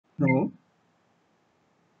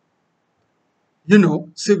No,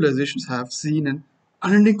 civilizations have seen an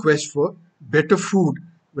unending quest for better food,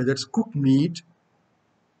 whether it's cooked meat,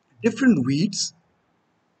 different wheats,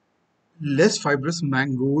 less fibrous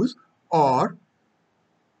mangoes, or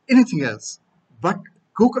anything else. But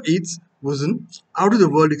Coca Eats was an out of the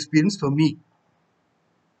world experience for me.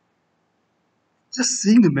 Just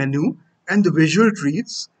seeing the menu and the visual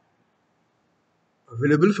treats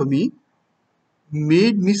available for me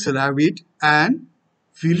made me salivate and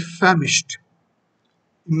feel famished.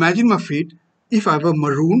 Imagine my fate if I were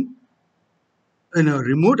marooned in a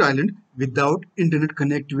remote island without internet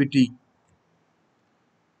connectivity,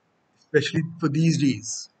 especially for these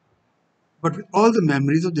days. But with all the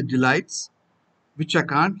memories of the delights, which I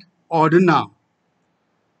can't order now,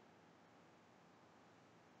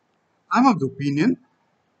 I'm of the opinion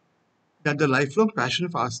that the lifelong passion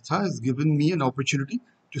of Astha has given me an opportunity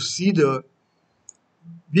to see the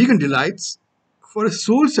vegan delights for a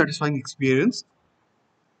soul satisfying experience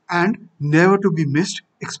and never to be missed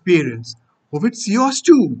experience. Hope it's yours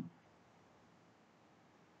too.